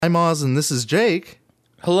I'm Oz and this is Jake.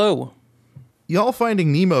 Hello. Y'all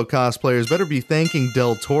Finding Nemo cosplayers better be thanking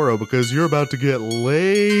Del Toro because you're about to get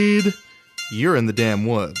laid. You're in the damn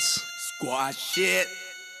woods. Squash it.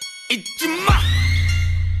 Ichima.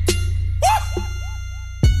 Woo!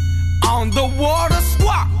 On the water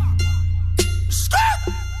squat.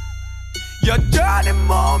 Skip. Your dirty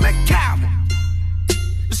moment camel.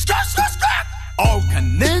 Skip, skip, skip. Oh,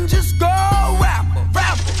 can ninjas go ramble,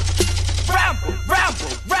 ramble, ramble,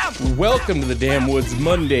 ramble, ramble. Welcome to the Damn Woods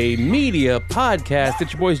Monday Media Podcast.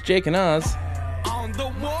 It's your boys Jake and Oz. On the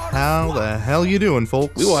water How the hell you doing,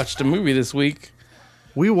 folks? We watched a movie this week.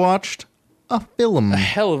 We watched a film. A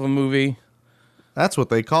hell of a movie. That's what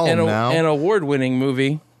they call them now. An award-winning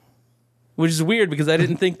movie. Which is weird because I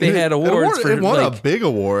didn't think they had awards for it won like, a big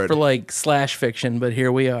award. for like slash fiction, but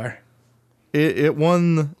here we are. It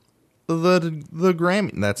won the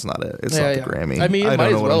Grammy. That's not it. It's not the Grammy. I mean, it don't might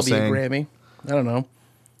know as what well I'm be saying. a Grammy. I don't know.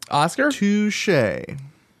 Oscar? Touche.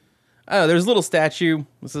 Oh, there's a little statue.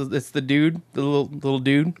 It's the dude, the little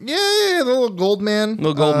dude. Yeah, the little gold man.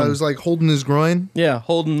 Little gold man. Who's like holding his groin. Yeah,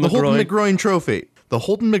 holding The Holden McGroin. McGroin Trophy. The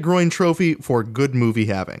Holden McGroin Trophy for good movie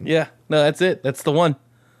having. Yeah, no, that's it. That's the one.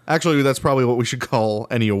 Actually, that's probably what we should call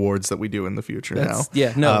any awards that we do in the future now.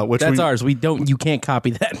 Yeah, no, that's we, ours. You can't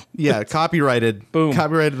copy that. Yeah, copyrighted. Boom.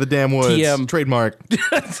 Copyrighted the damn woods. TM. Trademark.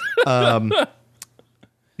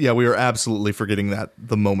 Yeah, we are absolutely forgetting that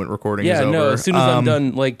the moment recording is Yeah, over. no, as soon as I'm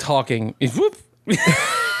done, like, talking, whoop.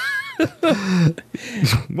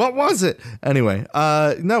 What was it? Anyway,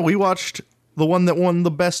 no, we watched the one that won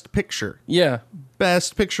the Best Picture. Yeah,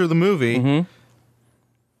 Best Picture of the movie.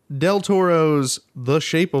 Mm-hmm. Del Toro's The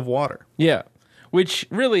Shape of Water. yeah. Which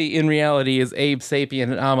really, in reality, is Abe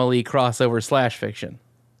Sapien and Amelie crossover slash fiction.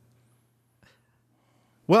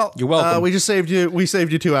 Well, You're welcome. We saved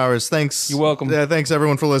you 2 hours. Thanks. You're welcome. Thanks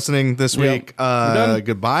everyone for listening this Yeah. week. We're done.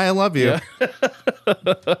 Goodbye. I love you. Yeah.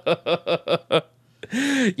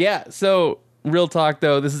 Yeah, so, real talk,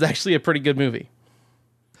 though, this is actually a pretty good movie.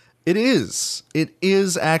 It is. It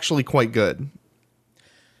is actually quite good.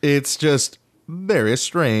 It's just very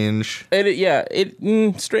strange.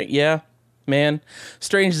 Strange. Yeah, man.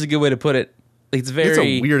 Strange is a good way to put it. It's very It's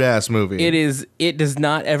a weird ass movie. It is. It does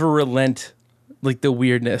not ever relent, like, the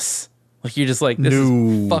weirdness. Like, you're just like, this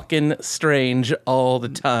No. is fucking strange all the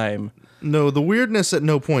time. No, the weirdness at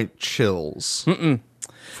no point chills.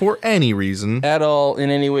 For any reason. At all, in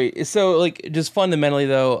any way. So, like, just fundamentally,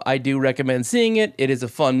 though, I do recommend seeing it. It is a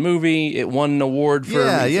fun movie. It won an award for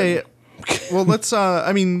a reason. Yeah. Well, let's,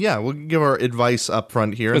 we'll give our advice up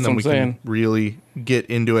front here, That's and then what we I'm can really get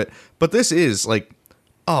into it. But this is, like,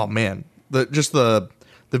 oh, man. The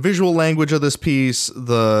visual language of this piece,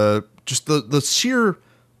 the sheer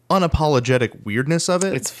unapologetic weirdness of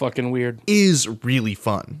it. It's fucking weird. Is really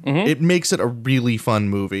fun. It makes it a really fun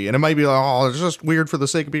movie. And it might be like, oh, it's just weird for the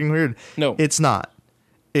sake of being weird. No. It's not.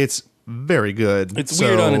 It's very good. It's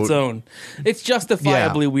weird on its own. It's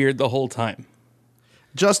justifiably weird the whole time.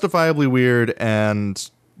 Justifiably weird and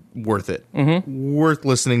worth it. Worth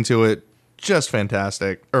listening to it. Just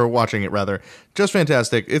fantastic. Or watching it, rather. Just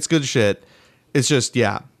fantastic. It's good shit. It's just,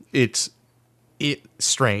 it's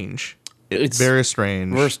strange. It's Very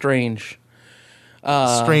strange. We're strange.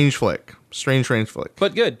 Strange flick. Strange flick.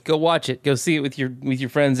 But good. Go watch it. Go see it with your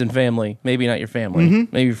friends and family. Maybe not your family.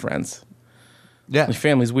 Maybe friends. Yeah. If your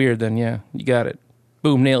family's weird, then yeah, you got it.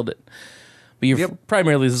 Boom, nailed it. But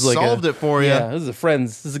primarily this is like Solved it for you. Yeah, this is a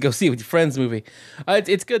friends. This is a go see it with your friends movie.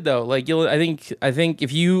 It's good though. Like I think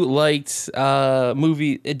if you liked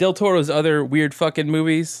Del Toro's other weird fucking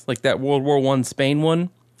movies, like that World War I Spain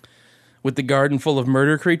one with the garden full of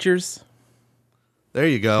murder creatures. There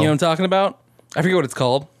you go. You know what I'm talking about? I forget what it's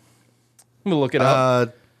called. I'm gonna look it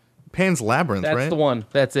up. Pan's Labyrinth, That's right? the one.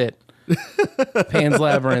 That's it. Pan's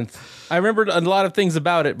Labyrinth. I remembered a lot of things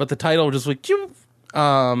about it, but the title just like, Is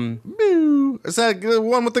that the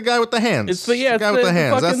one with the guy with the hands? it's the guy with the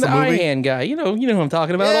hands. fucking That's the eye movie. hand guy. You know who I'm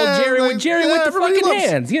talking about. Yeah, Old Jerry, like, Jerry with the everybody fucking loves-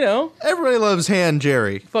 hands. You know, Everybody loves Hand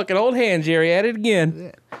Jerry. fucking old hand Jerry at it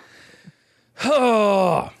again.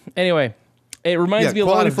 Oh, anyway, it reminds me a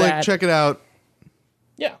lot Quality of Flick. that. Check it out.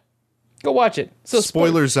 Yeah, go watch it. So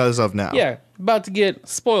Spoilers as of now. Yeah, about to get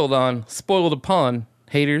spoiled upon,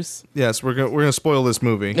 haters. Yes, we're gonna spoil this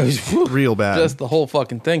movie real bad. Just the whole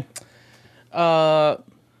fucking thing.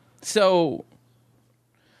 So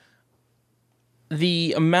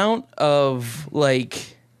the amount of,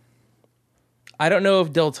 like, I don't know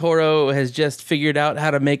if Del Toro has just figured out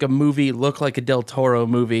how to make a movie look like a Del Toro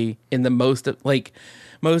movie in the most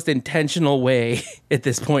intentional way at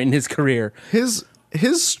this point in his career. His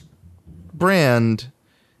brand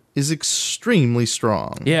is extremely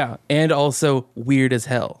strong. Yeah, and also weird as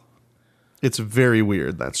hell. It's very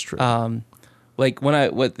weird. That's true. Like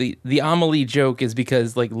what the Amelie joke is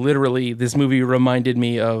because like literally this movie reminded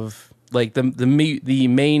me of like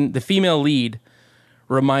the female lead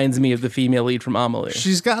reminds me of the female lead from Amelie.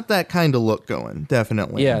 She's got that kind of look going,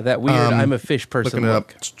 definitely. Yeah, that weird I'm a fish person Looking it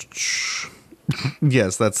look. up.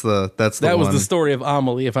 Yes, that's the That was one. the story of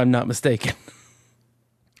Amelie, if I'm not mistaken.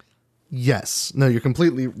 Yes. No, you're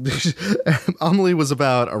completely. Amelie was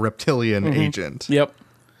about a reptilian agent Yep.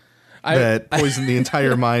 that poisoned the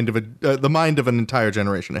entire mind of the mind of an entire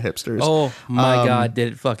generation of hipsters. Oh my god,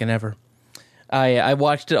 did it fucking ever. I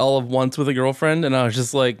watched it all of once with a girlfriend and I was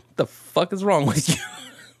just like, the fuck is wrong with you?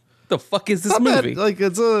 The fuck is this Not movie? bad. Like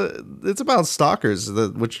it's about stalkers,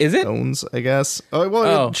 which Is it? owns, I guess.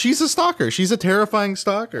 Oh. She's a stalker. She's a terrifying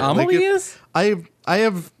stalker. Amelie is? I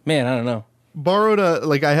have Man, I don't know. borrowed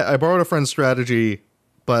I borrowed a friend's strategy,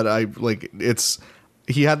 but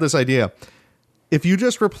he had this idea. If you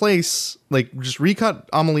just replace just recut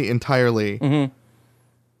Amelie entirely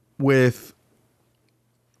with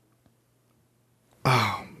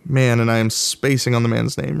oh man, and I am spacing on the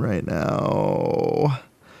man's name right now.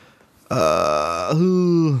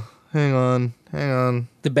 Hang on.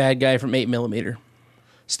 The bad guy from 8mm.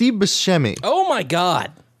 Steve Buscemi, Oh my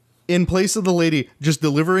god. in place of the lady just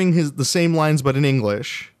delivering the same lines but in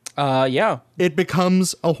English. Yeah. It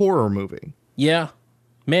becomes a horror movie. Yeah.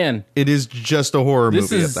 Man, It is just a horror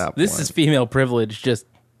movie at that point. this is female privilege just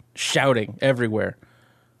shouting everywhere.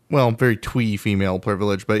 Well, very twee female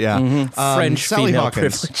privilege, but yeah. French Sally female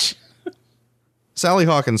Hawkins. privilege. Sally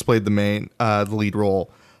Hawkins played the lead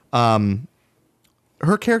role.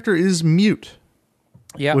 Her character is mute,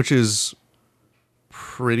 Yeah. which is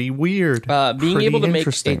pretty weird. Being pretty able to make a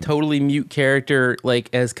interesting. totally mute character like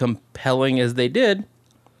as compelling as they did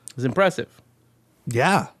is impressive.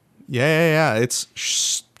 Yeah. It's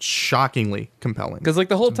shockingly compelling. Because like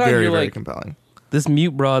the whole time very, you're very like, compelling. this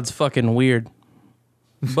mute broad's fucking weird.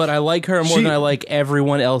 But I like her more She- than I like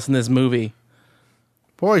everyone else in this movie.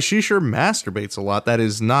 Boy, she sure masturbates a lot. That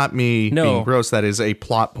is not me No. being gross. That is a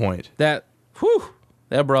plot point. That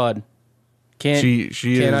broad can't She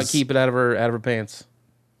cannot is- keep it out of her pants.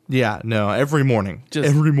 Yeah, no. Every morning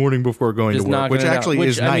Just- before going to Just work, knocking which it out. actually Which,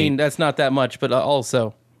 is I night. mean, that's not that much, but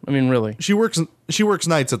also, I mean, really. She works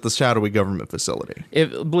nights at the shadowy government facility.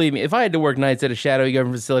 Believe me, if I had to work nights at a shadowy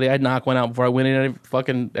government facility, I'd knock one out before I went in.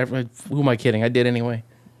 Who am I kidding? I did anyway.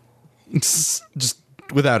 Just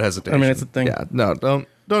without hesitation. I mean, that's the thing. Yeah, no,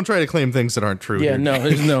 don't try to claim things that aren't true. Yeah, here. no,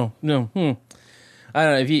 there's no. I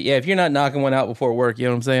don't know if you're not knocking one out before work, you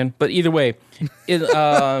know what I'm saying. But either way,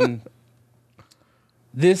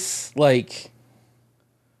 this like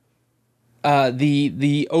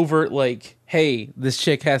the overt like, hey, this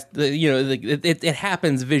chick has it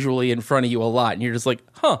happens visually in front of you a lot, and you're just like,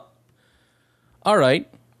 huh, all right,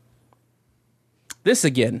 this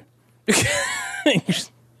again.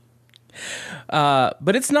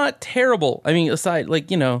 But it's not terrible. I mean, aside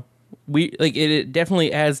it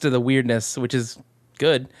definitely adds to the weirdness, which is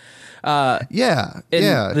good. Yeah,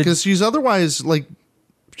 the- because she's otherwise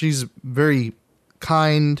she's very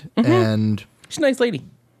kind Mm-hmm. and She's a nice lady.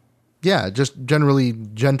 yeah, just generally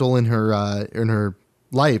gentle in her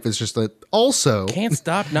life. It's just that also Can't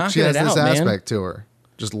stop she knocking has it this out, man. aspect to her.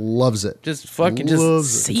 Just loves it. Just fucking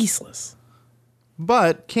Loves just it. ceaseless.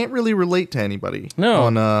 But can't really relate to anybody. No.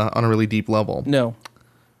 on a really deep level. No.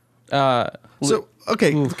 So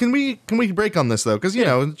okay, can we break on this though? Because you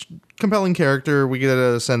know, compelling character. We get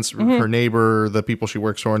a sense of her neighbor, the people she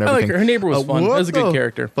works for, and like everything. her. Her neighbor was fun. That what was a good the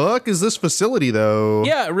character. Fuck is this facility though?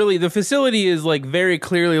 Yeah, really. The facility is like very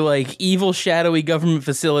clearly like evil, shadowy government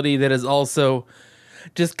facility that is also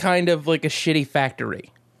just kind of like a shitty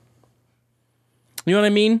factory. You know what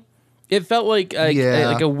I mean? It felt like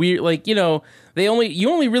Yeah. a weird you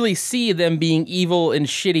only really see them being evil and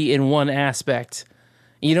shitty in one aspect.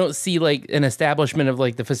 You don't see like an establishment of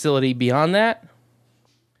like the facility beyond that.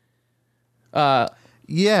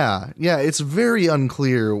 Yeah. It's very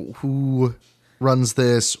unclear who runs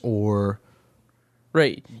this or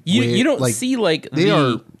Right. You don't like, see like they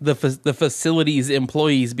are- the facility's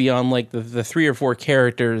employees beyond like the 3 or 4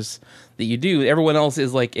 characters that you do. Everyone else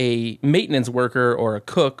is like a maintenance worker or a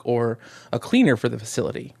cook or a cleaner for the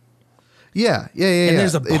facility. yeah. And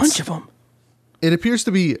there's a bunch of them. It appears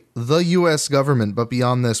to be the U.S. government, but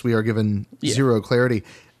beyond this, we are given zero clarity.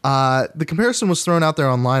 The comparison was thrown out there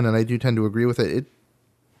online, and I do tend to agree with it. It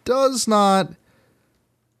does not.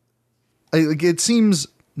 It seems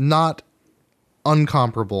not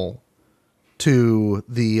uncomparable to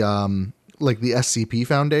the the SCP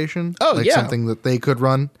Foundation. Oh, like yeah. something that they could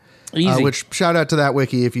run. Easy. Which shout out to that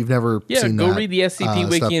wiki if you've never seen that. Go read the SCP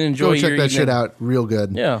wiki stuff. and enjoy Go check your that shit evening. out. Real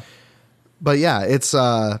good. Yeah. But yeah, it's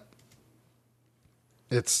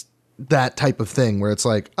that type of thing where it's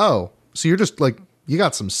like, oh, so you're just like, you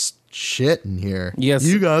got some shit in here. Yes.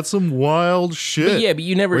 You got some wild shit. But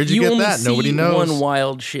you never. Where'd you get only that? see Nobody knows. one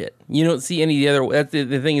wild shit. You don't see any of the other. That's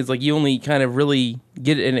the thing is like you only kind of really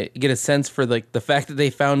get a sense for like the fact that they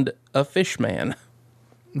found a fish man.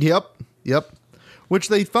 Yep. Which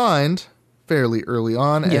they find fairly early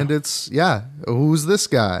on, Yeah. and it's who's this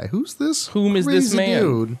guy? Who's this? Whom is this crazy man?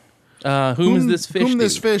 Dude? Whom is this fish? Whom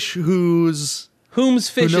this dude? fish? Whom's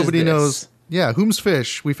fish? who nobody is this? knows? Yeah, whom's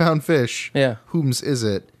fish? We found fish. Yeah. Whom's is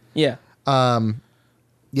it? Yeah.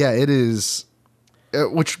 Yeah, it is.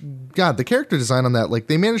 Which, God, the character design on that, like,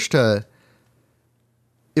 they managed to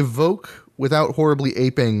evoke without horribly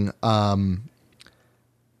aping,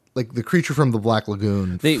 like the creature from the Black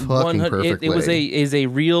Lagoon. They fucking perfectly. it was a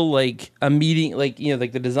real like a meeting, like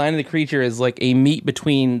like the design of the creature is like a meet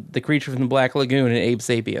between the creature from the Black Lagoon and Abe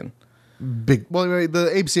Sapien. big. Well, the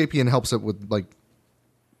Abe Sapien helps it with like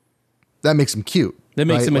that makes him cute. That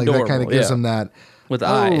makes him like, adorable. That kind of gives yeah. him that. With Oh,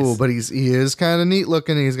 eyes. but he is kind of neat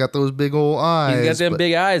looking. And he's got those big old eyes. He's got them but-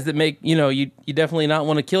 big eyes that make you definitely not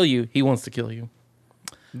want to kill you. He wants to kill you.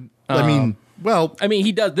 I mean, well, I mean,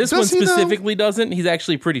 he does. This Does one he, though? specifically doesn't. He's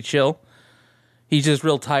actually pretty chill. He's just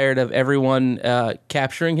real tired of everyone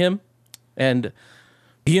capturing him and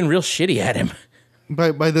being real shitty at him.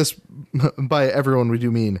 by everyone we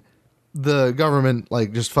do mean the government,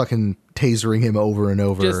 like just fucking tasering him over and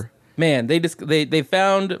over. Just man, they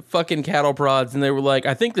found fucking cattle prods and they were like,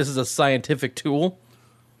 I think this is a scientific tool.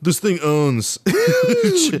 This thing owns.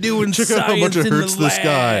 Doing Check out how much science it in hurts the this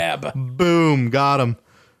guy. lab. Boom, got him.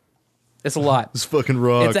 It's a lot. This fucking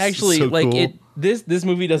rocks. It's actually so like cool. this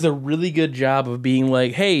movie does a really good job of being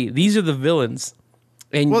like, hey, these are the villains.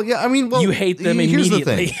 And Well, yeah, I mean, you hate them here's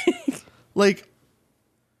immediately. the thing. Like,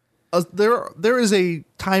 there is a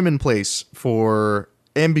time and place for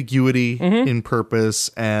ambiguity Mm-hmm. in purpose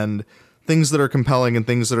and things that are compelling and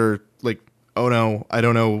things that are like, oh no, I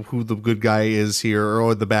don't know who the good guy is here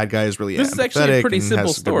or the bad guy is really This is actually a empathetic pretty and simple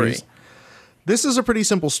has story. degrees. This is a pretty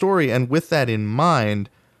simple story, and with that in mind,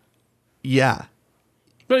 yeah,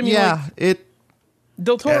 But I mean, like,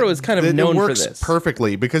 Del Toro is kind of known it for works this.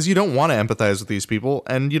 perfectly because you don't want to empathize with these people,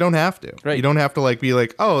 and you don't have to. Right. You don't have to like be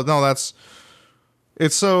like, oh no,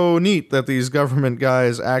 it's so neat that these government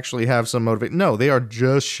guys actually have some motivation. No, they are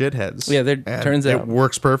just shitheads. Yeah, And turns out. it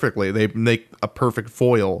works perfectly. They make a perfect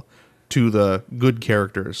foil to the good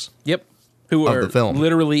characters. Yep. Who Of are the film.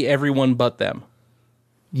 literally everyone but them,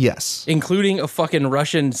 Yes, including a fucking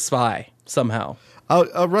Russian spy somehow.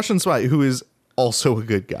 a Russian spy who is also a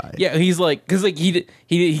good guy. Yeah, he's like, because like he's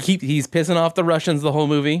pissing off the Russians the whole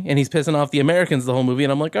movie, and he's pissing off the Americans the whole movie,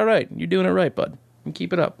 and I'm like, all right, you're doing it right, bud. And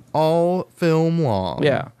keep it up. All film long.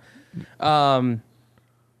 Yeah.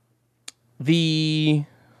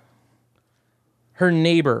 Her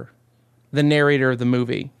neighbor, the narrator of the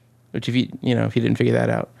movie, which if you didn't figure that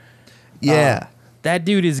out, Yeah. that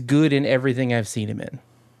dude is good in everything I've seen him in.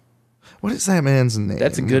 What is that man's name?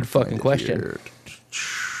 That's a good Find fucking it question. here.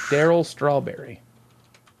 Daryl Strawberry.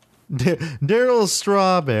 Daryl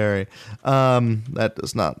Strawberry. That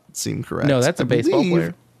does not seem correct. No, that's a I baseball believe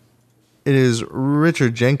player. It is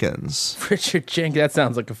Richard Jenkins. Richard Jenkins. That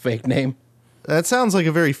sounds like a fake name. That sounds like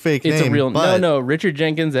a very fake It's name. a real. but No. Richard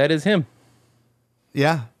Jenkins. That is him.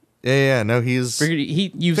 Yeah. No, he's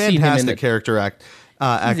You've seen him in fantastic the. character actor.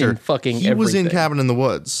 in fucking he was in everything. Cabin in the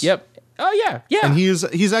Woods. Yep. Oh yeah. Yeah. And he's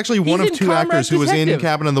actually one He's of in two Comrade actors who was in Detective.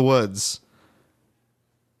 Cabin in the Woods.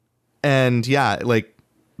 And yeah, like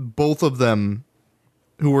both of them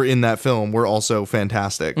who were in that film were also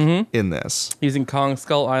fantastic Mm-hmm. in this. He's in Kong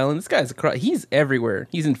Skull Island. This guy's he's everywhere.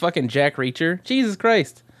 He's in fucking Jack Reacher. Jesus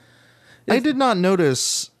Christ. I did not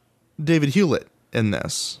notice David Hewlett in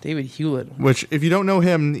this, David Hewlett. which if you don't know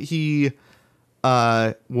him, he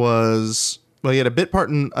he had a bit part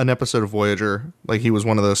in an episode of Voyager. Like he was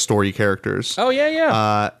one of the story characters. Oh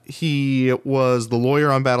yeah. He was the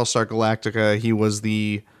lawyer on Battlestar Galactica. He was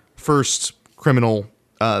the first criminal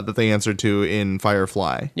that they answered to in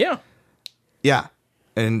Firefly. Yeah. Yeah.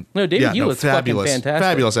 And No, David Hewlett's fucking fantastic.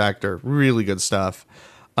 Fabulous actor. Really good stuff.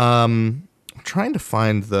 I'm trying to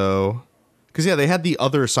find though, because they had the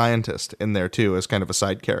other scientist in there too as kind of a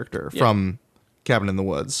side character from Cabin in the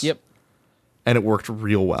Woods. Yep. And it worked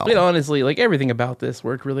real well. But honestly, like everything about this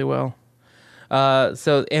worked really well.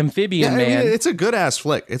 So Amphibian I mean, Man it's a good ass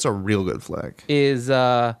flick. It's a real good flick. is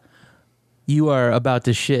you are about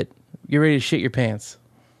to shit. You're ready to shit your pants.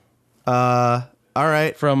 All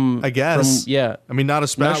right. From I guess. yeah. I mean, not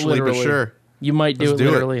especially, but literally. sure. You might do Let's it do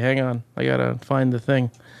it. literally. Hang on. I gotta find the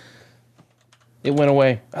thing. It went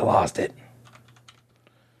away. I lost it.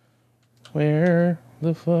 Where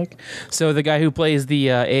the fuck? So the guy who plays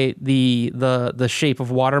the Shape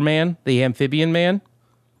of Water man, the amphibian man,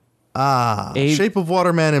 Abe- Shape of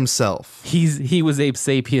Water Man himself. he was Abe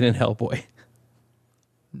Sapien in Hellboy.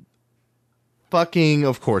 Fucking,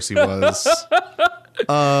 of course he was.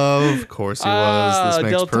 Of course he was. This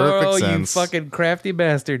makes Del Toro, perfect sense. you fucking crafty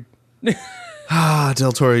bastard.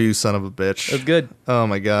 Del Toro, you son of a bitch. That's good. Oh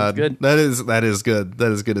my god. That's good. That is good.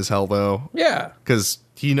 That is good as hell though. Yeah. Because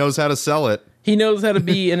he knows how to sell it. He knows how to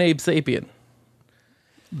be an Abe Sapien.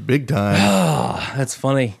 Big time. That's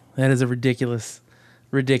funny. That is a ridiculous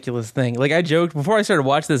thing. Like, I joked before I started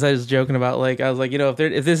watching this. I was joking about, like, I was like, you know, if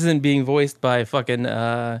this isn't being voiced by fucking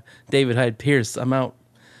David Hyde Pierce, I'm out.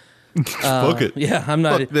 Fuck it. Yeah, I'm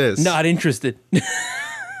not Fuck this. not interested.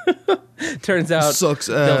 Turns out Sucks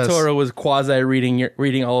Del ass. Toro was quasi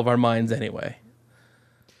reading all of our minds anyway.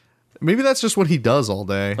 Maybe that's just what he does all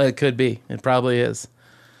day. It could be. It probably is.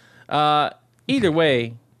 Either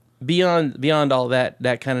way, beyond all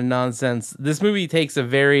that kind of nonsense, this movie takes a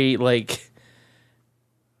very, like,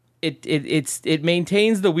 it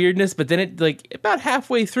maintains the weirdness, but then it, like, about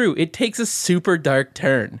halfway through, it takes a super dark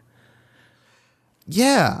turn.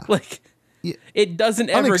 Yeah. Like, it doesn't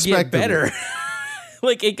ever get Unexpectedly. better.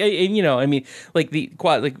 Like, and, you know, I mean, like,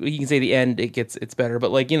 like, you can say the end, it's better, but,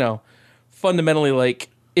 like, you know, fundamentally, like,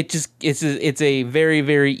 it's a very,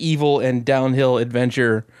 very evil and downhill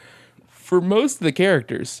adventure for most of the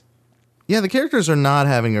characters. Yeah, the characters are not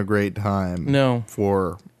having a great time. No.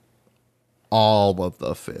 For all of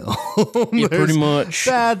the film. Yeah, pretty There's much.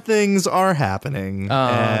 Bad things are happening.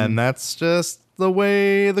 And that's just the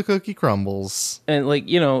way the cookie crumbles. And, like,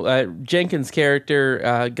 you know, Jenkins'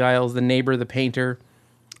 character, Giles, the neighbor, the painter,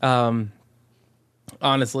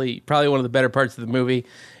 honestly, probably one of the better parts of the movie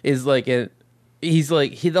is, like, his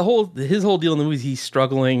whole deal in the movie is he's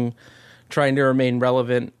struggling, trying to remain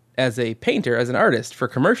relevant as a painter, as an artist for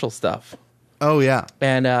commercial stuff. Oh, yeah.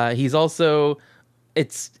 And he's also,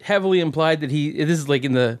 it's heavily implied that this is like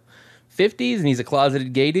in the 50s and he's a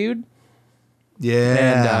closeted gay dude.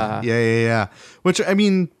 Yeah. And, yeah. Which, I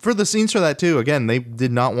mean, for the scenes for that, too, again, they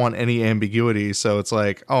did not want any ambiguity. So it's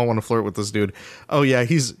like, oh, I want to flirt with this dude. Oh, yeah,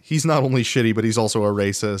 he's not only shitty, but he's also a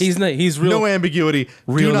racist. He's real. No ambiguity.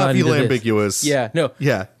 real Do not feel into this. ambiguous. Yeah, no.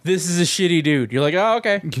 Yeah. This is a shitty dude. You're like, oh,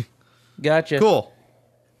 okay. Gotcha. Cool.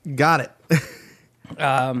 Got it.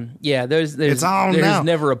 Yeah, there's It's on there's now.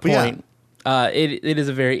 never a But yeah. point. It is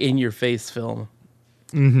a very in your face film.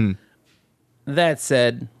 Mm-hmm. That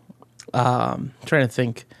said, trying to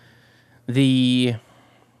think, the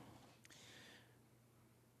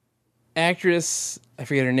actress, I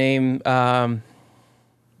forget her name, the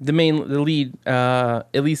lead,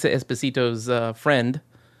 Elisa Esposito's friend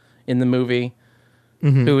in the movie,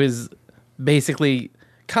 who is basically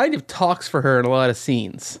kind of talks for her in a lot of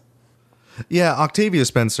scenes. Yeah, Octavia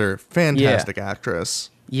Spencer, fantastic actress.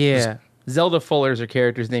 Yeah. Zelda Fuller's her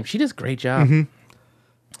character's name. She does a great job.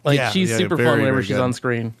 Like, Yeah, she's yeah, super very, fun whenever very she's good. on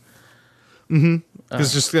screen.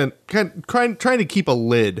 Because just trying to keep a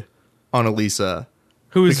lid on Elisa.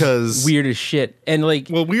 Who's Because- weird as shit. And, like,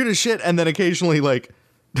 Well, weird as shit, and then occasionally, like,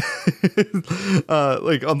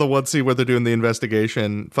 like on the one scene where they're doing the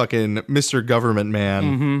investigation, fucking Mr. Government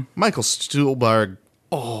Man, Michael Stuhlbarg.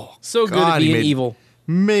 so good God, at he being made- evil.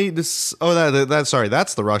 Made this. Oh, that's sorry.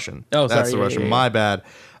 That's the Russian. Oh, that's sorry, the yeah, Russian. yeah, yeah. My bad.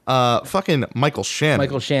 Fucking Michael Shannon.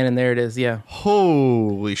 Michael Shannon, there it is, yeah.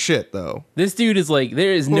 Holy shit, though. This dude is like,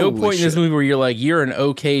 there is no Holy point in this shit. movie where you're like, you're an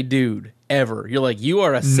okay dude, ever. You're like, you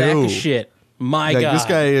are a sack No. of shit. My Like,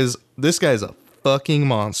 God. this guy's a fucking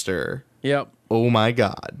monster. Yep. Oh my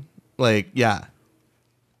god. Like, yeah.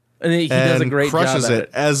 And he does a And great crushes job at it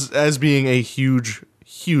as being a huge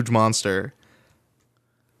monster.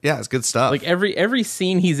 Yeah, it's good stuff. Like, every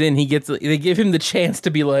scene he's in, they give him the chance to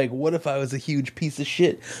be like, what if I was a huge piece of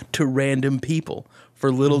shit to random people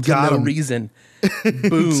for little to Got no 'em. reason?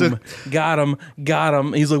 Boom. So- Got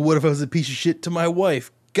him. He's like, what if I was a piece of shit to my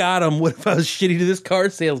wife? Got him. What if I was shitty to this car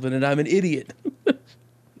salesman and I'm an idiot?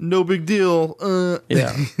 no big deal.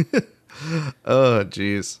 Yeah. Oh,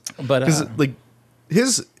 jeez. But, Because like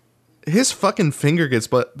his fucking finger gets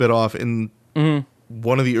bit off in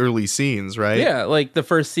one of the early scenes, right? yeah, like the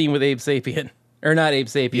first scene with Abe Sapien. Or not Abe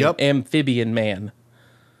Sapien, Yep. Amphibian Man.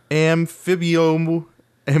 Amphibio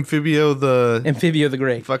the Amphibio the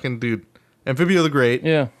Great. fucking dude. Amphibio the Great.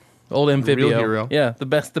 Yeah. Old Amphibio. Real hero. Yeah, the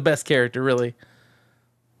best character, really.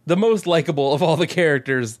 The most likable of all the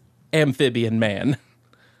characters, Amphibian Man.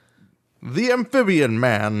 The Amphibian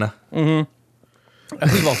Man.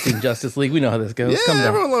 We've all seen Justice League. We know how this goes. Yeah, Come down.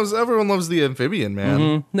 everyone loves the amphibian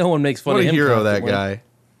man. No one makes fun What of a him. hero that constantly. guy.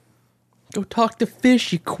 Go talk to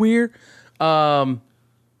fish, you queer.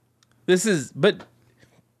 This is, but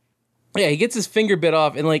yeah, he gets his finger bit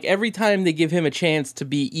off, and like every time they give him a chance to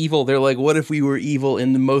be evil, they're like, "What if we were evil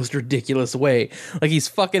in the most ridiculous way?" Like he's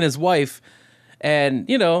fucking his wife, and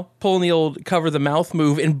pulling the old cover the mouth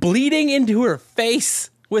move and bleeding into her face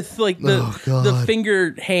with like the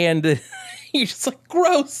finger hand. You're just like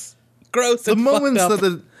gross. The and moments fucked up.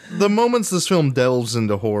 that the moments this film delves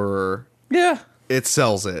into horror, Yeah. it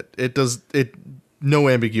sells it. It does it. No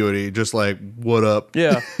ambiguity. Just like, what up?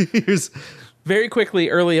 Yeah. Here's, Very quickly,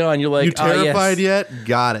 early on, you're like, you terrified yes, yet?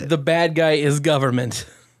 Got it. the bad guy is government.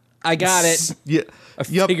 I got it. Yeah. I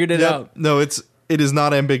figured it out. No, it is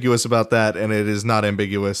not ambiguous about that, and it is not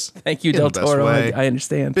ambiguous. Thank you, in Del the best Toro. way. I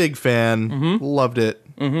understand. Big fan. Mm-hmm. Loved it.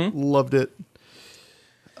 Loved it.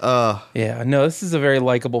 Yeah, no, this is a very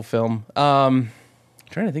likable film.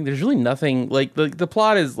 Trying to think, there's really nothing like the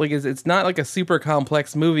plot is like it's not like a super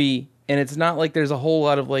complex movie, and it's not like there's a whole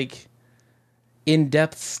lot of like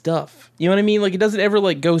in-depth stuff. You know what I mean? Like it doesn't ever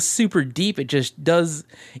like go super deep. It just does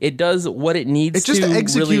what it needs It just to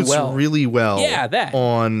executes really well. Yeah, that.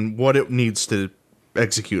 on what it needs to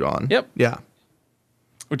execute on. Yep. Yeah.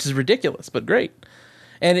 Which is ridiculous, but great.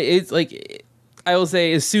 And it's like I will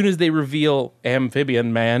say, as soon as they reveal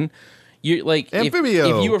Amphibian Man, you like if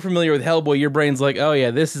you were familiar with Hellboy, your brain's like, oh yeah,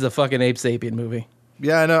 this is a fucking Ape Sapien movie.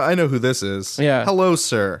 Yeah, I know who this is. Yeah. Hello,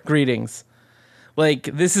 sir. Greetings. Like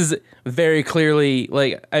this is very clearly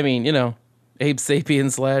like Ape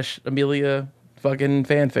Sapien / Amelia fucking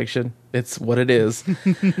fan fiction. It's what it is.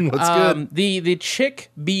 What's good? The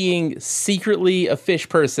chick being secretly a fish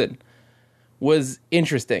person was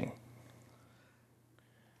interesting.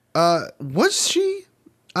 Was she?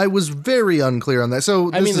 I was very unclear on that. So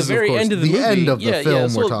this I mean, the is, very of course, end of the movie. end of the film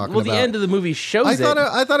So, we're talking well, about. the end of the movie shows I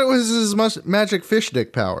thought it was his magic fish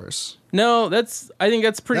dick powers. No, I think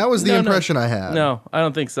that's pretty. That was the no, impression I had. No, I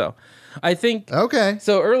don't think so. I think Okay.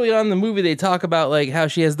 so. Early on in the movie, they talk about like how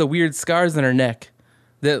she has the weird scars on her neck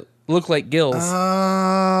that look like gills.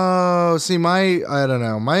 Oh, see, I don't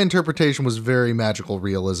know. My interpretation was very magical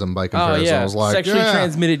realism by Oh comparison. yeah, I was like, sexually yeah,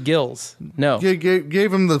 transmitted gills. No,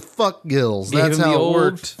 gave him the fuck gills. Gave That's him the how it old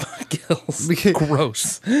worked. gills. Because-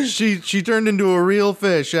 Gross. She turned into a real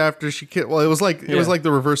fish after she killed. Well, it was like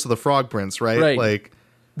the reverse of the Frog Prince, right? Right. Like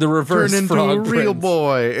The reverse turn into frog a real prince.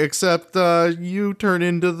 boy, except you turn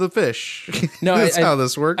into the fish. No, that's how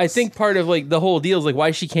this works. I think part of like the whole deal is like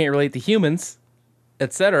why she can't relate to humans,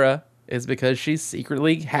 etc., is because she's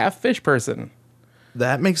secretly half fish person.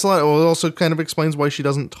 that makes a lot. Well, it also kind of explains why she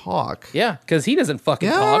doesn't talk. Yeah, because he doesn't fucking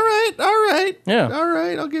Yeah. talk. All right. Yeah. All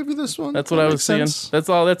right. I'll give you this one. That's what That I was makes seeing. sense. That's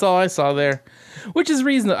all I saw there, which is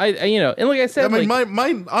reason and like I said, I mean, like,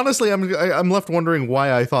 my honestly, I'm left wondering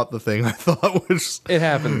why I thought the thing I thought was. it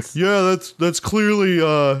happens. Yeah, that's clearly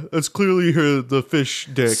her the fish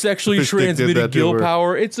dick. Sexually Fish dick did transmitted that to gill her.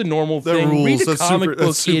 power. It's a normal That thing. rules. Read a That's comic super. book,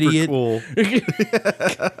 That's super idiot. cool.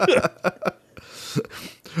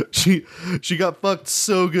 She got fucked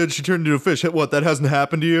so good she turned into a fish. What? That hasn't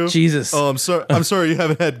happened to you? Jesus. Oh, I'm sorry. I'm sorry you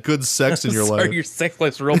haven't had good sex in your Sorry, life. your sex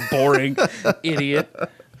life's real boring, idiot.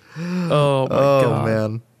 Oh my Oh god,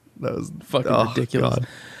 man, that was fucking ridiculous.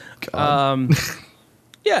 God.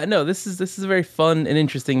 Yeah, no, this is a very fun and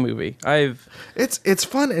interesting movie. It's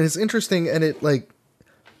fun and it's interesting and it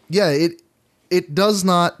it does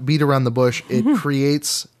not beat around the bush. It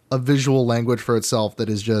creates a visual language for itself that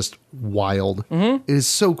is just wild. It is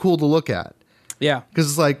so cool to look at Yeah, because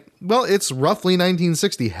it's like, well, it's roughly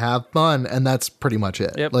 1960. Have fun, and that's pretty much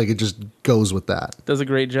it. Yep. Like it just goes with that. does a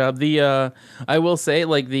great job. I will say,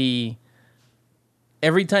 like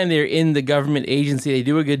every time they're in the government agency, they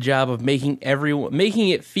do a good job of making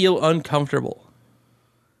it feel uncomfortable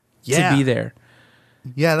to be there.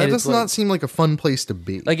 Yeah, that And does it's not like- seem like a fun place to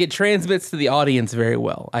be. Like it transmits to the audience very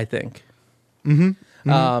well, I think. The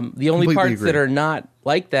only Completely parts agree. that are not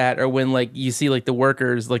like that are when like you see like the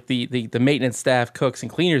workers, like the maintenance staff, cooks and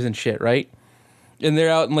cleaners and shit, right? And they're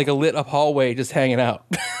out in like a lit up hallway just hanging out.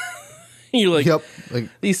 You're like, Yep. Like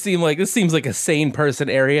this seems like a sane person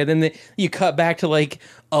area. Then you cut back to like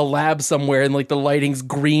a lab somewhere and like the lighting's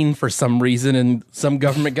green for some reason, and some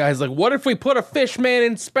government guy's like, "What if we put a fish man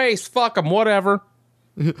in space? Fuck him, whatever."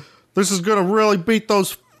 this is gonna really beat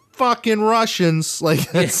those fucking Russians.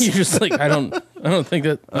 Like You're it's, just like, I don't think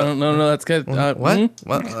that. I don't know. No, that's good. what?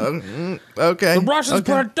 What? Okay. The Russians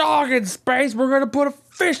okay. put a dog in space. We're gonna put a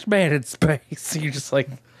fish man in space. You're just like,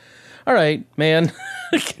 all right, man.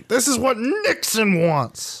 This is what Nixon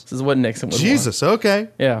wants. This is what Nixon would want. Jesus. Okay.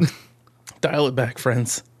 Yeah. Dial it back,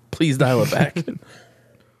 friends. Please dial it back.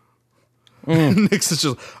 Nixon's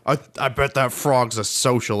just, I bet that frog's a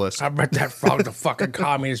socialist. I bet that frog's a fucking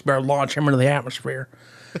communist. Better launch him into the atmosphere.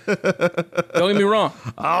 Don't get me wrong.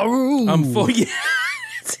 I'm full.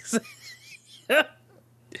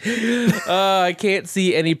 I can't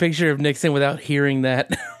see any picture of Nixon without hearing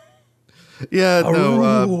that. Yeah,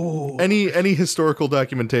 no. Any historical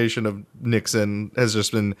documentation of Nixon has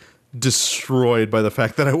just been destroyed by the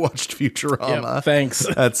fact that I watched Futurama. Yeah, thanks.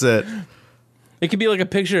 That's it. It could be like a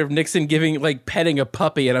picture of Nixon petting a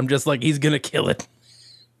puppy, and I'm just like, he's gonna kill it.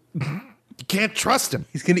 You can't trust him.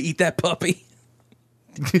 He's gonna eat that puppy.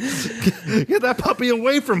 Get that puppy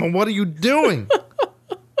away from him. What are you doing?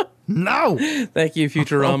 No. Thank you,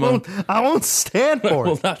 Futurama. I won't stand I for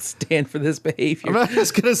will it. not stand for this behavior. I'm not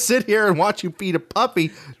just going to sit here and watch you feed a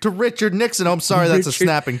puppy to Richard Nixon. Oh, I'm sorry, that's a Richard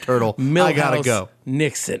snapping turtle. Milhouse I got to go.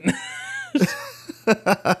 Nixon.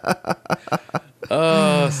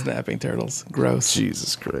 Oh, snapping turtles. Gross.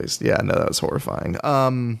 Jesus Christ. Yeah, no, that was horrifying.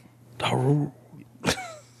 Aru.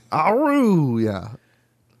 Aru, yeah.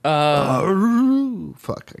 Aru.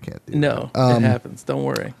 Fuck, I can't do No, that. it happens. Don't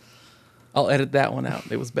worry. I'll edit that one out.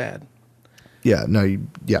 It was bad. Yeah, no,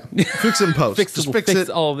 fix it in post. Fix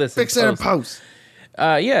all of this. Fix it in post.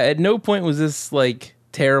 Yeah, at no point was this like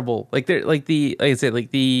terrible. Like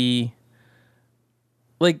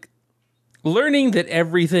learning that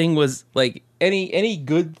everything was like any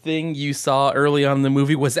good thing you saw early on in the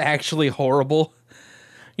movie was actually horrible.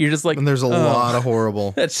 You're just like, And there's a lot of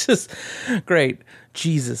horrible. that's just great.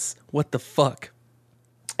 Jesus, what the fuck?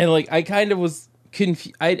 And like, I kind of was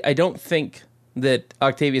confused. I don't think that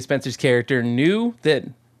Octavia Spencer's character knew that.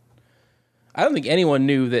 I don't think anyone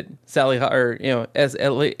knew that as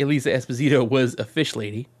Elisa Esposito was a fish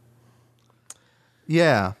lady.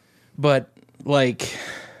 Yeah. But like,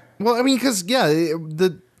 Well, I mean, because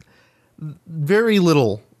the very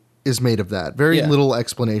little is made of that. Very Yeah. little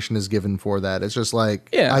explanation is given for that. It's just like,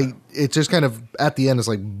 Yeah. It just kind of at the end is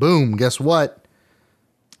like, boom. Guess what?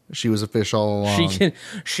 She was a fish all along.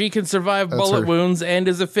 she can survive bullet her. wounds and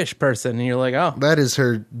is a fish person, and you're like, oh That is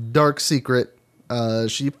her dark secret.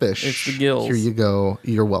 She fish. It's the gills. Here you go.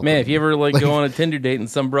 You're welcome. man, if you ever like go on a Tinder date and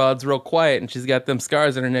some broad's real quiet and she's got them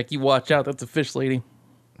scars on her neck, you watch out. That's a fish lady.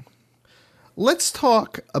 Let's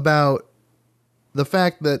talk about the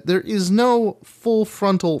fact that there is no full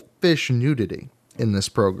frontal fish nudity in this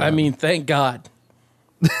program. I mean, thank God.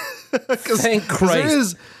 Thank 'Cause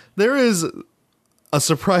Christ. there is a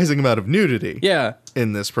surprising amount of nudity Yeah.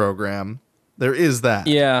 in this program. There is that.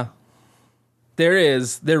 Yeah. There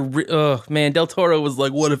is. Man, Del Toro was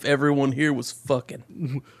like, what if everyone here was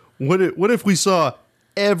fucking? What if we saw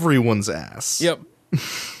everyone's ass? Yep.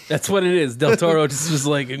 That's what it is. Del Toro just was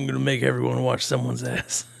like, I'm going to make everyone watch someone's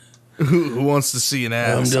ass. Who wants to see an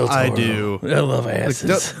I'm ass? Del Toro. I do. I love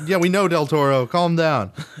asses. Yeah, we know Del Toro. Calm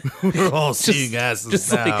down. We're all seeing asses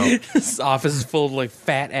Just now. like this office is full of like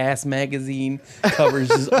fat ass magazine covers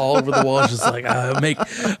just all over the walls. Just like I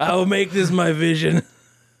will make this my vision.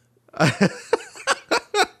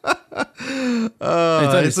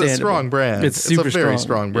 It's a strong brand. It's super a very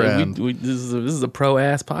strong Yeah, brand. this is a pro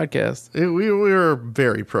ass podcast. We're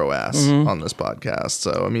very pro ass on this podcast.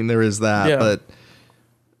 So I mean, there is that. Yeah. But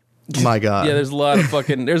my God, Yeah, there's a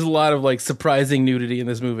lot of like surprising nudity in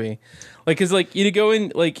this movie. Like, cause like you go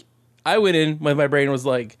in, like I went in, my brain was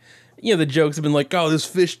like, the jokes have been like, oh, this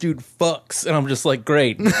fish dude fucks, and I'm just like,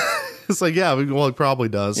 great. it's like, yeah, well, it probably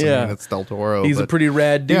does. Yeah. I mean, it's Del Toro. He's a but- pretty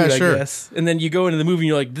rad dude, Yeah, sure. I guess. And then you go into the movie and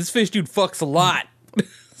you're like, this fish dude fucks a lot.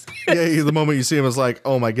 yeah. The moment you see him, it's like,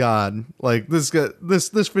 oh my God, like this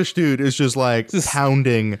fish dude is just like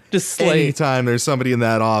pounding. just slay. anytime there's somebody in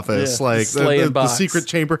that office, Yeah, like just slay in the box. secret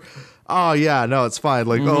chamber. Oh yeah, no, it's fine.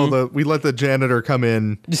 Like, we let the janitor come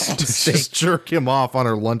in, just jerk him off on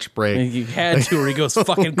her lunch break. You had to, or he goes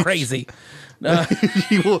fucking crazy.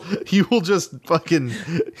 he will just fucking,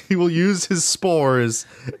 he will use his spores.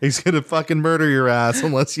 He's gonna fucking murder your ass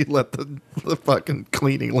unless you let the fucking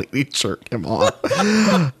cleaning lady jerk him off.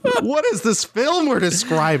 What is this film we're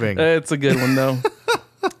describing? It's a good one though.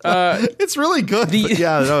 It's really good. But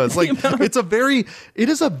yeah, no, it's like it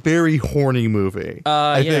is a very horny movie.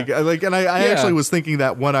 I think like, and I actually was thinking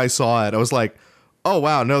that when I saw it, I was like, oh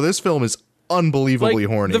wow, no, this film is unbelievably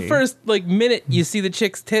horny. The first minute you see the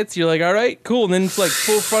chick's tits, you're like, all right, cool, and then it's like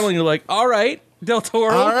full frontal, and you're like, all right, Del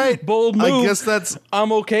Toro, all right, bold move. I guess that's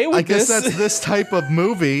I'm okay with this. that's this type of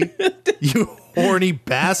movie. You horny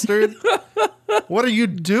bastard! What are you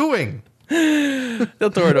doing? Del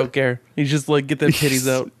Toro don't care. He's just like, get them titties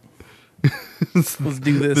out. Let's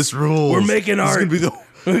do this. This rules. We're making art.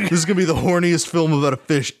 This is gonna be the horniest film about a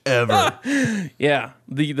fish ever. Yeah,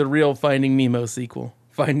 the real Finding Nemo sequel.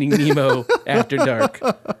 Finding Nemo After Dark.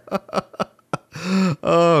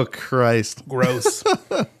 Oh Christ! Gross.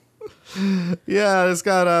 Yeah, this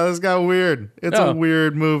got weird. It's a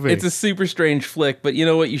weird movie. It's a super strange flick, but you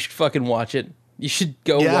know what? You should fucking watch it. You should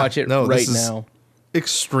go watch it right now.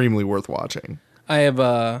 Extremely worth watching.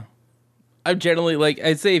 I'm generally like,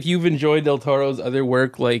 I'd say if you've enjoyed Del Toro's other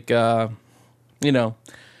work, like, Pan's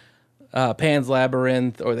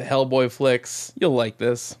Labyrinth or the Hellboy flicks, you'll like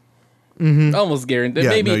this. Almost guaranteed.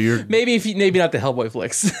 Yeah, maybe not the Hellboy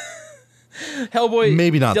flicks. Hellboy,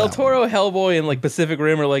 maybe not Del that Toro, Hellboy, and like Pacific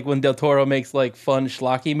Rim are like when Del Toro makes like fun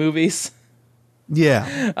schlocky movies.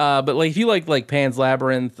 Yeah. But like if you like Pan's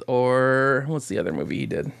Labyrinth or what's the other movie he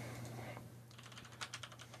did?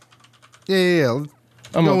 Yeah.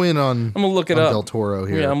 I'm gonna look it up. Del Toro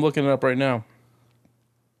here. Yeah, I'm looking it up right now.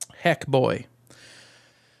 Heck Boy.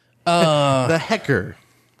 The Hecker.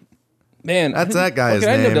 Man, That's that guy's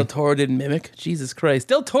I know name. Del Toro did Mimic. Jesus Christ.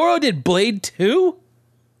 Del Toro did Blade 2?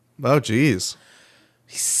 Oh, geez.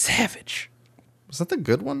 He's savage. Was that the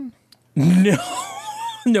good one?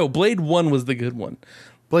 No, Blade 1 was the good one.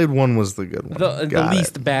 Blade 1 was the good one. The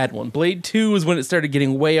least bad one. Blade 2 was when it started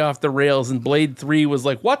getting way off the rails, and Blade 3 was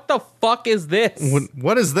like, what the fuck is this?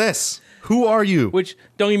 What is this? Who are you? Which,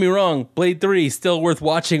 don't get me wrong, Blade 3 is still worth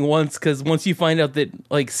watching once, because once you find out that,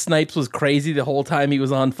 like, Snipes was crazy the whole time he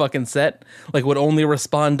was on fucking set, like, would only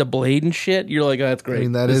respond to Blade and shit, you're like, oh, that's great. I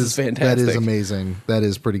mean, this is fantastic. That is amazing. That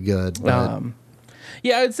is pretty good. But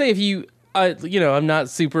Yeah, I would say if you, I've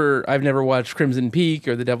never watched Crimson Peak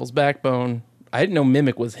or The Devil's Backbone. I didn't know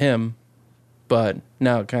Mimic was him, but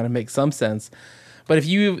now it kind of makes some sense. But if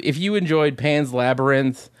you enjoyed Pan's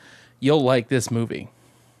Labyrinth, you'll like this movie.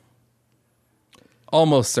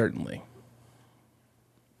 Almost certainly.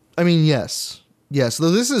 I mean, yes. Yes, though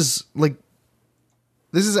this is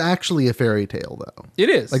actually a fairy tale though. It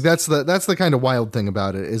is. Like that's the kind of wild thing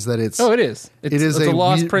about it is that it's it is. It's a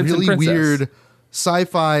lost prince really and princess. weird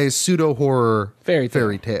sci-fi pseudo horror fairy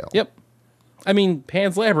tale. Yep. I mean,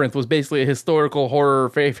 Pan's Labyrinth was basically a historical horror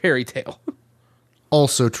fairy tale.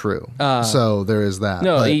 Also true. So there is that.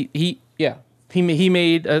 No, but he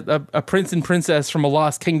made a prince and princess from a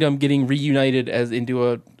lost kingdom getting reunited as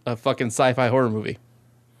into a fucking sci-fi horror movie.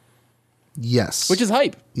 Yes. Which is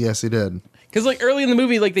hype. Yes, he did. Because like early in the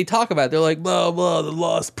movie, like they talk about it, they're like, blah, blah, the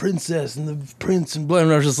lost princess and the prince and blah.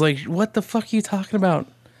 And I was just like, what the fuck are you talking about,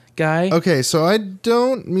 guy? Okay, so I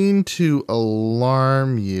don't mean to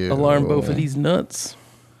alarm you. Alarm both of these nuts.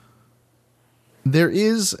 There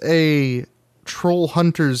is a Troll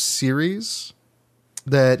Hunters series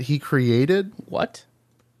that he created. What?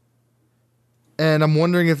 And I'm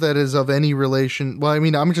wondering if that is of any relation. Well, I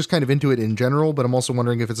mean, I'm just kind of into it in general, but I'm also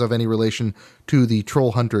wondering if it's of any relation to the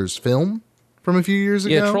Troll Hunters film from a few years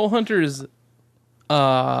ago. Yeah, Troll Hunters.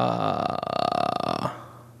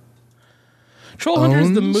 Troll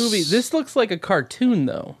Hunters, the movie. This looks like a cartoon,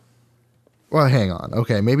 though. Well, hang on.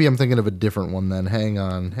 Okay, maybe I'm thinking of a different one then. Hang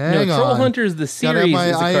on. Troll Hunters, the series, gotta have my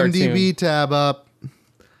is a IMDb cartoon. tab up.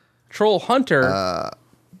 Troll Hunter.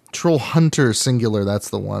 Troll Hunter singular. That's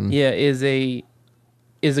the one. Yeah, is a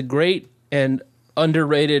great and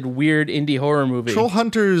underrated weird indie horror movie. Troll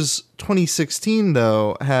Hunters 2016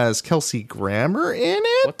 though has Kelsey Grammer in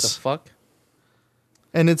it. What the fuck?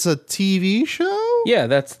 And it's a TV show? Yeah,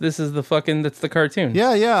 that's the cartoon.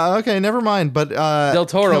 Yeah. Okay, never mind. But Del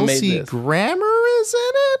Toro Kelsey made this. Grammer is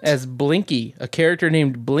in it? As Blinky, a character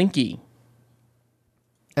named Blinky.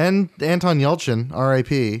 And Anton Yelchin,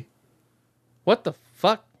 R.I.P. What the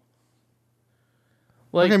fuck?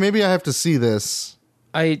 Like, Okay, maybe I have to see this.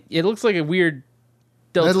 it looks like a weird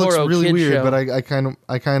Del That Toro looks really kid weird, show. but I kind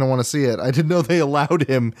of want to see it. I didn't know they allowed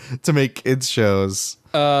him to make kids shows.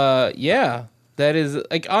 Yeah. That is,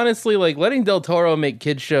 like, honestly, like, letting Del Toro make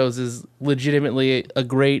kids shows is legitimately a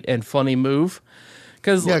great and funny move.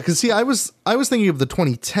 Because see, I was thinking of the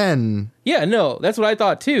 2010 Yeah, no, that's what I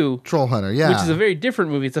thought, too. Troll Hunter, yeah. Which is a very different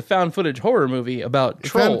movie. It's a found footage horror movie about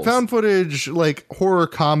trolls. Found footage, like, horror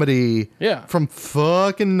comedy Yeah. from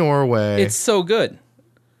fucking Norway. It's so good.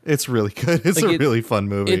 It's really good. It's Like, a really fun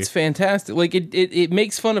movie. It's fantastic. Like, it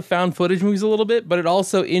makes fun of found footage movies a little bit, but it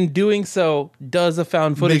also, in doing so, does a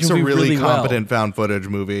found footage Makes movie a really well. competent found footage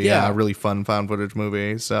movie. Yeah. Yeah, a really fun found footage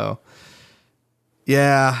movie. So,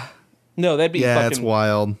 yeah. No, that'd be Yeah, fucking... it's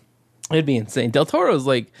wild. It'd be insane. Del Toro's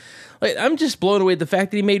like, I'm just blown away at the fact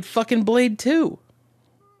that he made fucking Blade 2.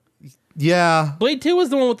 Yeah. Blade 2 was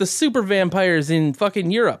the one with the super vampires in fucking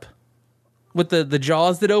Europe. With the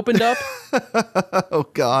jaws that opened up. Oh,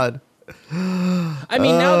 God. I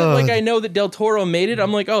mean, now that like I know that Del Toro made it,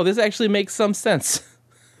 I'm like, oh, this actually makes some sense.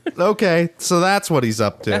 Okay, so that's what he's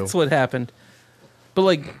up to. That's what happened. But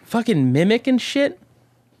like fucking Mimic and shit.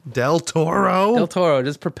 Del Toro. Del Toro,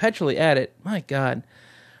 just perpetually at it. My God.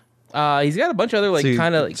 He's got a bunch of other like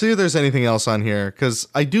kind of like, see if there's anything else on here, because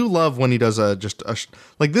I do love when he does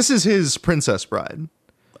like this is his Princess Bride.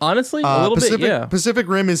 honestly a little bit, yeah. Pacific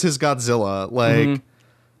Rim is his Godzilla. Like,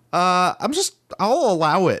 I'll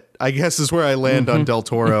allow it, I guess, is where I land on Del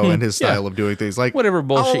Toro and his style of doing things. Like, Whatever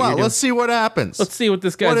bullshit you're doing. Let's see what happens. Let's see what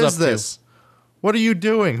this guy's What up is this? What are you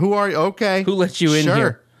doing? Who are you? Okay. Who let you in Sure.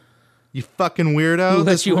 here? You fucking weirdo. to. Who let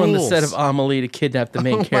This you on the rules. set of Amelie to kidnap the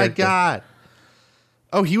main Oh character? my God.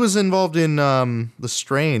 Oh, he was involved in The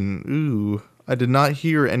Strain. Ooh. I did not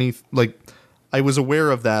hear any, like, I was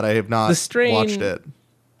aware of that. I have not The Strain- watched it.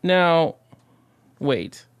 Now,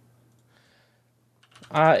 wait.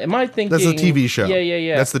 Am I thinking... That's the TV show.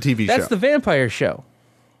 Yeah. That's the TV show. That's the vampire show.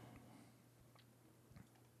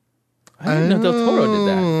 I didn't know Del Toro did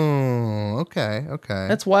that. Oh, okay.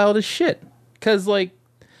 That's wild as shit. Because, like,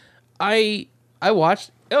 I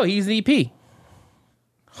watched... Oh, he's the EP.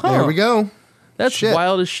 Huh. There we go. That's Shit.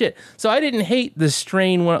 wild as shit. So I didn't hate The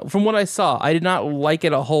Strain from what I saw. I did not like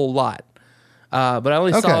it a whole lot. But I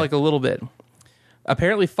only saw Okay. like a little bit.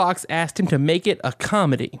 Apparently Fox asked him to make it a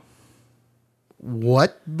comedy.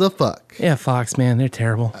 What the fuck? Yeah, Fox, man, they're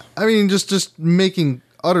terrible. I mean, just making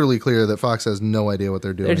utterly clear that Fox has no idea what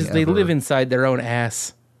they're doing. They ever. live inside their own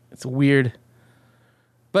ass. It's weird.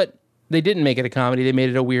 But they didn't make it a comedy. They made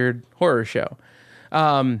it a weird horror show.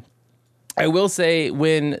 I will say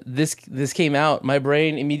when this came out, my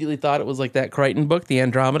brain immediately thought it was like that Crichton book, The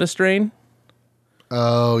Andromeda Strain.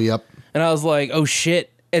 Oh, yep. And I was like, oh shit.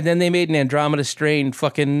 And then they made an Andromeda Strain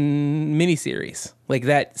fucking miniseries like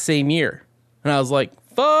that same year. And I was like,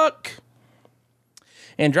 fuck.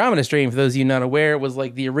 Andromeda Strain, for those of you not aware, was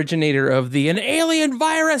like the originator of an alien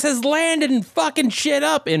virus has landed and fucking shit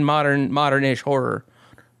up in modern-ish horror.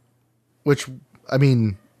 Which, I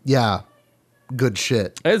mean, yeah, good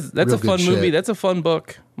shit. That's Real a fun good movie. shit. That's a fun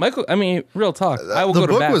book. Michael, I mean, real talk. I will The go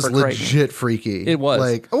to book bat was for Crichton. legit freaky. It was.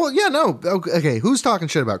 Like, oh, well, yeah, no. Okay, who's talking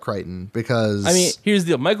shit about Crichton? Because I mean, here's the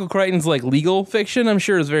deal. Michael Crichton's like legal fiction, I'm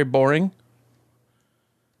sure, is very boring.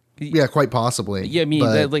 yeah, quite possibly. Yeah, I mean,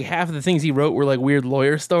 but like half of the things he wrote were like weird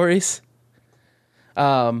lawyer stories.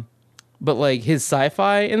 But like his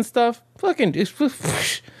sci-fi and stuff, fucking,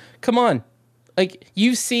 come on. Like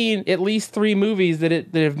you've seen at least 3 movies that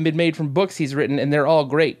have been made from books he's written, and they're all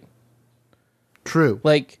great. true.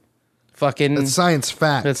 Like, fucking, That's science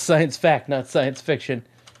fact. that's science fact, not science fiction.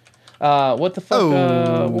 What the fuck?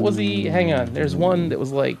 Oh. What was he? Hang on. There's one that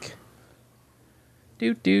was like,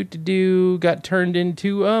 got turned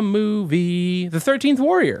into a movie. The 13th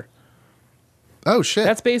Warrior. Oh shit.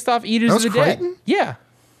 That's based off Eaters That of the was Dead. Crichton? Yeah.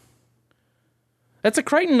 That's a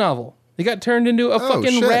Crichton novel. They got turned into a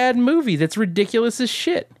fucking shit. rad movie that's ridiculous as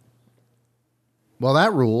shit. well,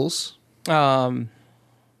 that rules.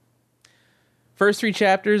 First 3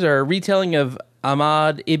 chapters are a retelling of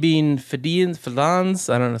Ahmad ibn Fadans,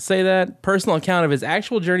 I don't know how to say that, personal account of his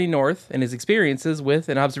actual journey north and his experiences with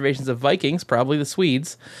and observations of Vikings, probably the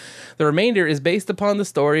Swedes. The remainder is based upon the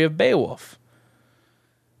story of Beowulf.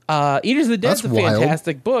 Eaters of the Dead's That's a wild.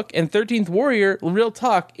 fantastic book, and 13th Warrior, real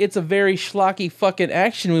talk, it's a very schlocky fucking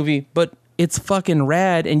action movie, but it's fucking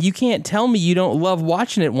rad, and you can't tell me you don't love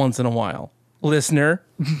watching it once in a while, listener.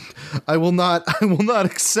 I will not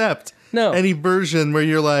accept No. any version where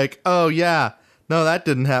you're like, oh yeah, no, that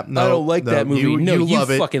didn't happen. No, I don't like that movie. You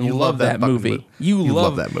love it. fucking You love that fucking movie. You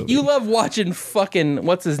love that movie. You love watching fucking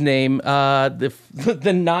what's his name?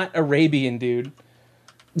 The not Arabian dude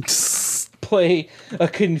play a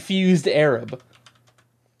confused Arab.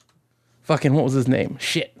 Fucking what was his name?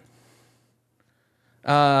 Shit.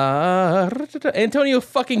 Antonio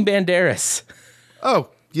fucking Banderas. Oh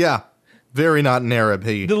yeah, very not an Arab.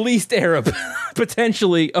 He. The least Arab,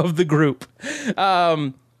 potentially, of the group.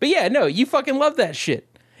 But yeah, no, you fucking love that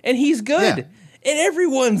shit. And he's good. Yeah. And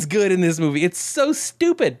everyone's good in this movie. It's so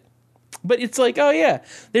stupid. But it's like, oh yeah.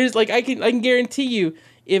 There's like I can guarantee you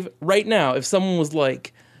if right now, if someone was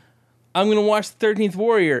like, I'm gonna watch the 13th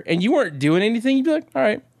Warrior and you weren't doing anything, you'd be like, all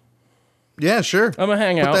right, Yeah, sure. I'm gonna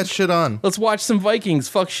hang Put out. that shit on. Let's watch some Vikings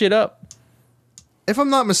fuck shit up. If I'm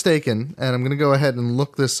not mistaken, and I'm going to go ahead and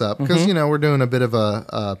look this up because you know we're doing a bit of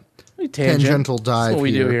a tangential dive. That's what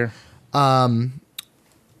we do here.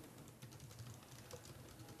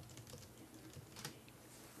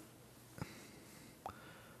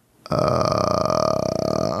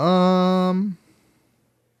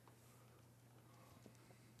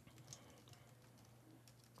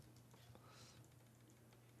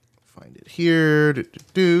 Find it here.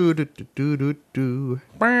 Do.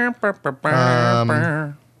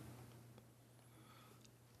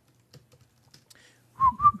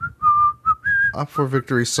 Up for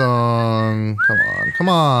Victory song. Come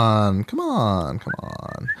on.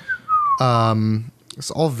 It's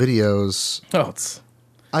all videos. Oh, it's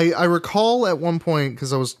I recall at one point,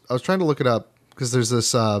 because I was trying to look it up, because there's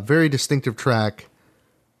this very distinctive track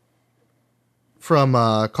from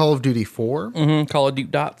Call of Duty 4. Call of Duty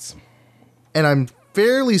Dots. And I'm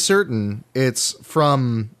fairly certain it's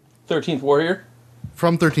from 13th Warrior.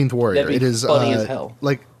 13th Warrior. That'd be It is funny as hell.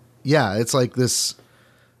 Like, yeah, it's like this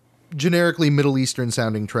generically Middle Eastern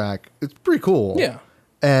sounding track. It's pretty cool. Yeah.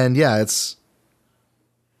 And yeah,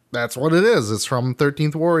 that's what it is. It's from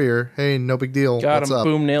 13th Warrior. Hey, no big deal. Got What's him. up?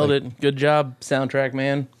 Boom, nailed Like, it. Good job, soundtrack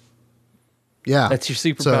man. Yeah. That's your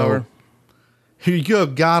superpower. So, here you go.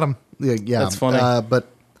 Got him. Yeah. That's funny. But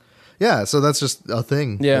yeah, so that's just a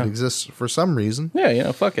thing that exists for some reason.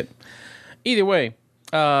 Yeah, fuck it. Either way,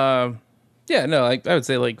 I would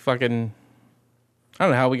say like fucking, I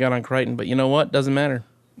don't know how we got on Crichton, but you know what? Doesn't matter.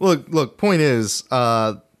 Look, point is,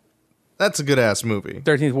 that's a good ass movie.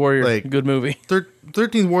 13th Warrior, Like, good movie.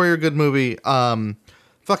 13th Warrior, good movie.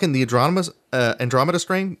 Fucking the Andromeda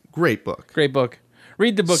Strain, great book. Great book.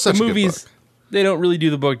 Read the book. Such the a good movies, book. they don't really do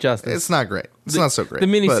the book justice. It's not great. It's not so great. The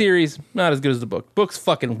but miniseries, not as good as the book. Book's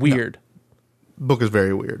fucking weird. book is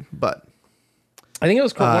very weird, but I think it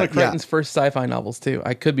was one of yeah. Crichton's first sci-fi novels too.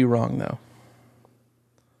 I could be wrong though.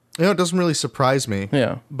 it doesn't really surprise me.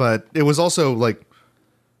 Yeah. But it was also like,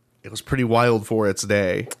 it was pretty wild for its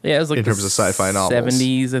day. Yeah, it was like in terms of sci-fi novels.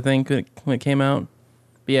 70s, I think, when it came out.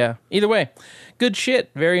 But yeah, either way, good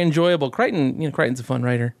shit. Very enjoyable. Crichton's a fun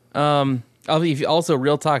writer. Also,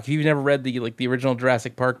 real talk. If you've never read the original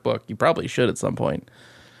Jurassic Park book, you probably should at some point.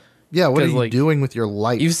 Yeah, what are 'Cause, you like, doing with your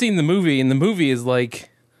life? You've seen the movie, and the movie is like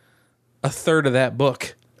a third of that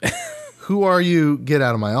book. Who are you? Get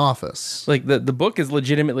out of my office. Like the book is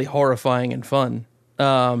legitimately horrifying and fun.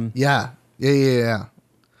 Yeah.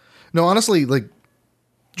 No, honestly, like,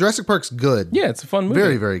 Jurassic Park's good. Yeah, it's a fun movie.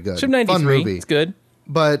 Very, very good. Ship 93, Fun movie. it's good.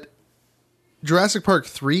 But Jurassic Park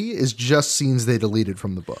 3 is just scenes they deleted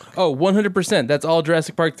from the book. Oh, 100%. That's all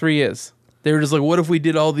Jurassic Park 3 is. They were just like, what if we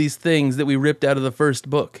did all these things that we ripped out of the first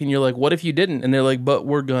book? And you're like, what if you didn't? And they're like, but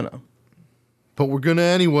we're gonna. But we're gonna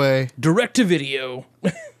anyway. Direct to video.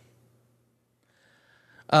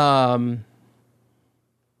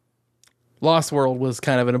 Lost World was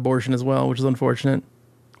kind of an abortion as well, which is unfortunate.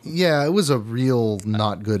 Yeah, it was a real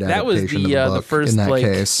not good That was adaptation of the book the first in that like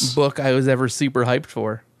case. book I was ever super hyped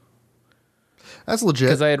for. That's legit.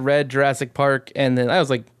 Because I had read Jurassic Park, and then I was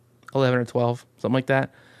like 11 or 12, something like that.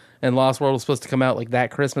 And Lost World was supposed to come out like that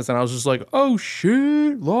Christmas, and I was just like, oh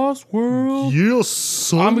shit, Lost World. Yeah,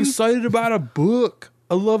 son. I'm excited about a book.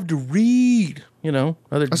 I love to read. You know,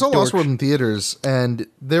 I saw Lost World in theaters, and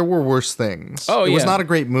there were worse things. Oh, It was yeah. not a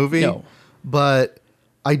great movie, No. but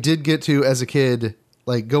I did get to, as a kid,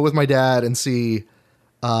 like, go with my dad and see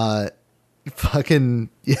fucking,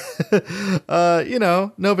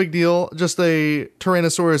 no big deal. Just a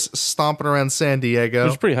Tyrannosaurus stomping around San It Diego,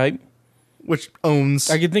 was pretty hype. which owns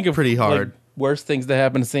I can think of pretty hard. like, worse things that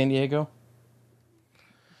happened to San Diego.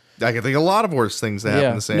 I can think of a lot of worse things that happen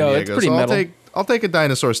Yeah. to San No, Diego. it's pretty so metal. I'll take a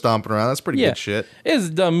dinosaur stomping around. That's pretty Yeah, good shit. It is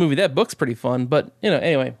a dumb movie. That book's pretty fun, but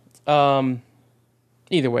anyway.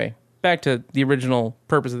 Either way, back to the original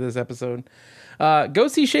purpose of this episode. Go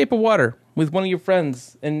see Shape of Water with one of your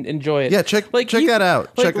friends and enjoy it. Yeah, check that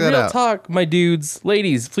out. Like, Check that real out. talk, my dudes,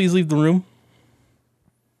 ladies, please leave the room.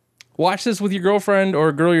 Watch this with your girlfriend or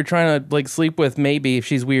a girl you're trying to like sleep with. Maybe if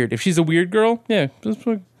she's weird. If she's a weird girl, yeah, just,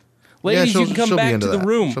 ladies, you can come she'll be back into to the that.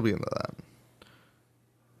 room. She'll be into that.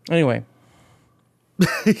 Anyway,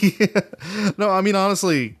 No, I mean,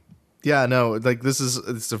 honestly, yeah, no, like,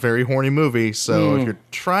 it's a very horny movie, so if you're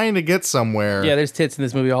trying to get somewhere, yeah, there's tits in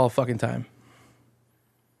this movie all fucking time,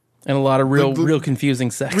 and a lot of real confusing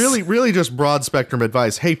sex. really just broad spectrum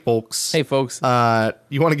advice. Hey, folks. Hey, folks.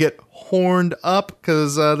 You want to get horned up?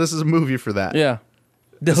 Because this is a movie for that. Yeah.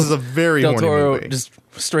 This is a very Del horny Toro movie. just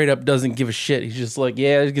straight up doesn't give a shit. He's just like,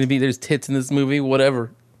 yeah, there's tits in this movie,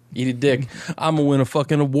 whatever. Eat a dick. I'm gonna win a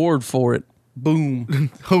fucking award for it.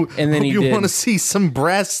 Boom. And then he you did. want to see some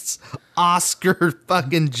breasts, Oscar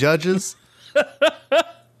fucking judges?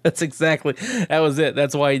 That was it.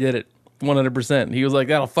 That's why he did it. 100%. He was like,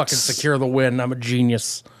 that'll fucking secure the win. I'm a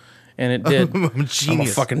genius. And it did. I'm a I'm a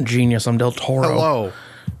genius. fucking genius. I'm Del Toro. Hello.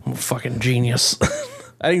 I'm a fucking genius.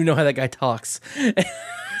 I don't even know how that guy talks.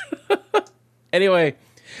 Anyway,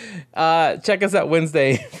 check us out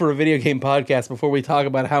Wednesday for a video game podcast before we talk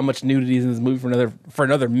about how much nudity is in this movie for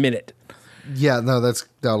another minute. Yeah, no,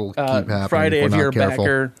 that'll keep happening. Friday, if if we're you're a not careful.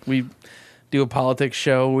 backer, we do a politics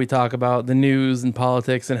show where we talk about the news and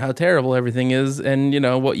politics and how terrible everything is and,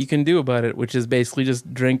 what you can do about it, which is basically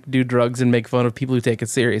just drink, do drugs, and make fun of people who take it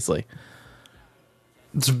seriously.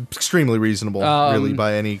 It's extremely reasonable, really,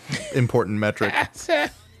 by any important metric. It's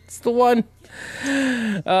the one.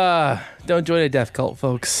 Don't join a death cult,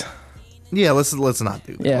 folks. Yeah, let's not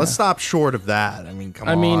do that. Yeah. Let's stop short of that. I mean, come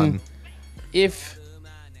on. If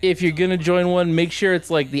you're gonna join one, make sure it's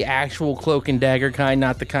like the actual cloak and dagger kind,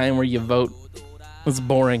 not the kind where you vote. It's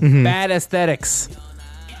boring. Bad aesthetics.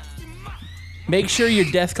 Make sure your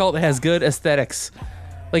death cult has good aesthetics.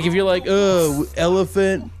 Like if you're like, oh,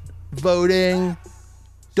 elephant voting,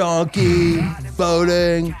 donkey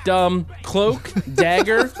voting, dumb, cloak,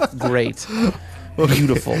 dagger, great.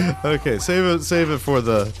 Beautiful. Okay, save it for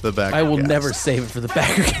the back. I will never save it for the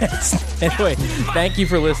Backercast. Anyway, thank you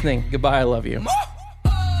for listening. Goodbye. I love you.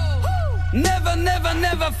 Never, never,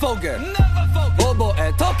 never forget. Obo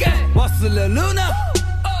e toke. Wasureru na.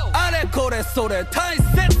 Are kore sore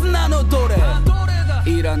taisetsu nano dore.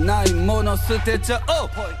 Iranai mono sutechou.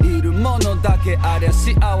 Iru mono dake aria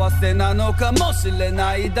shiawase nano ka mo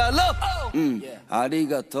shirenai daro.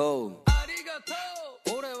 Arigatou.